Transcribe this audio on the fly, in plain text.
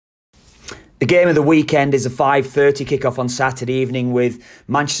The game of the weekend is a 5:30 kickoff on Saturday evening with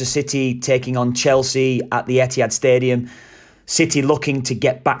Manchester City taking on Chelsea at the Etihad Stadium. City looking to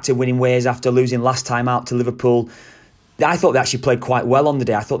get back to winning ways after losing last time out to Liverpool. I thought they actually played quite well on the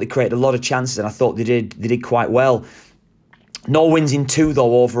day. I thought they created a lot of chances and I thought they did quite well. No wins in two,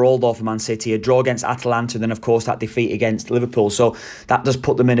 though, overall, though, for Man City. A draw against Atalanta and then, of course, that defeat against Liverpool. So that does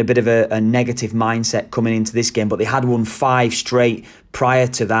put them in a bit of a negative mindset coming into this game. But they had won 5 straight prior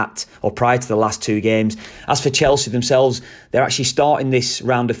to that, or prior to the last 2 games. As for Chelsea themselves, they're actually starting this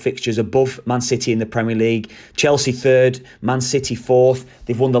round of fixtures above Man City in the Premier League. Chelsea 3rd, Man City 4th.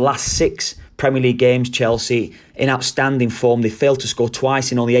 They've won the last 6 Premier League games. Chelsea in outstanding form. They failed to score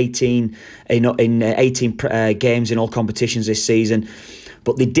twice in only 18 games in all competitions this season,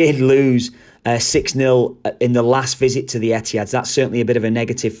 but they did lose 6-0 in the last visit to the Etihad. That's certainly a bit of a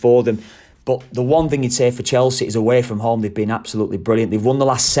negative for them. But the one thing you'd say for Chelsea is away from home, they've been absolutely brilliant. They've won the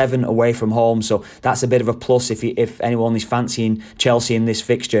last 7 away from home, so that's a bit of a plus if anyone is fancying Chelsea in this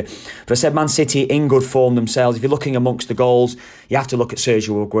fixture. But I said Man City in good form themselves. If you're looking amongst the goals, you have to look at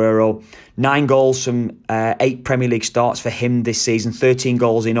Sergio Aguero. 9 goals from 8 Premier League starts for him this season, 13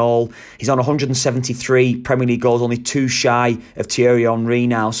 goals in all. He's on 173 Premier League goals, only 2 shy of Thierry Henry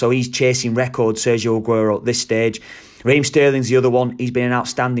now, so he's chasing records, Sergio Aguero, at this stage. Raheem Sterling's the other one. He's been in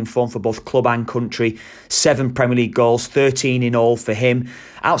outstanding form for both club and country. 7 Premier League goals, 13 in all for him.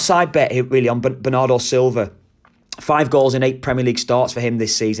 Outside bet really on Bernardo Silva. 5 goals in 8 Premier League starts for him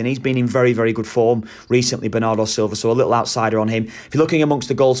this season. He's been in very, very good form recently, Bernardo Silva, so a little outsider on him. If you're looking amongst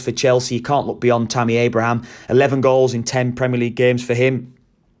the goals for Chelsea, you can't look beyond Tammy Abraham. 11 goals in 10 Premier League games for him.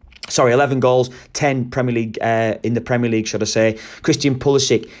 11 goals, 10 Premier League in the Premier League, should I say. Christian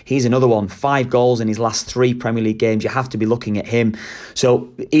Pulisic, he's another one. 5 goals in his last 3 Premier League games. You have to be looking at him. So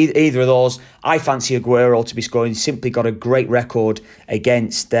either of those, I fancy Aguero to be scoring. He's simply got a great record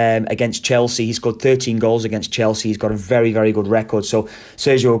against Chelsea. He's scored 13 goals against Chelsea. He's got a very, very good record. So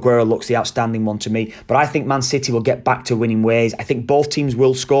Sergio Aguero looks the outstanding one to me. But I think Man City will get back to winning ways. I think both teams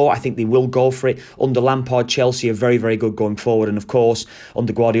will score. I think they will go for it. Under Lampard, Chelsea are very, very good going forward. And of course,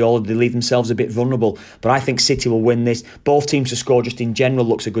 under Guardiola, they leave themselves a bit vulnerable. But I think City will win this. Both teams to score just in general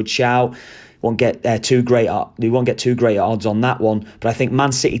looks a good shout. They won't get too great odds on that one. But I think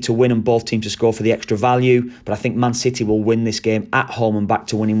Man City to win and both teams to score for the extra value. But I think Man City will win this game at home and back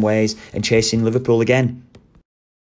to winning ways and chasing Liverpool again.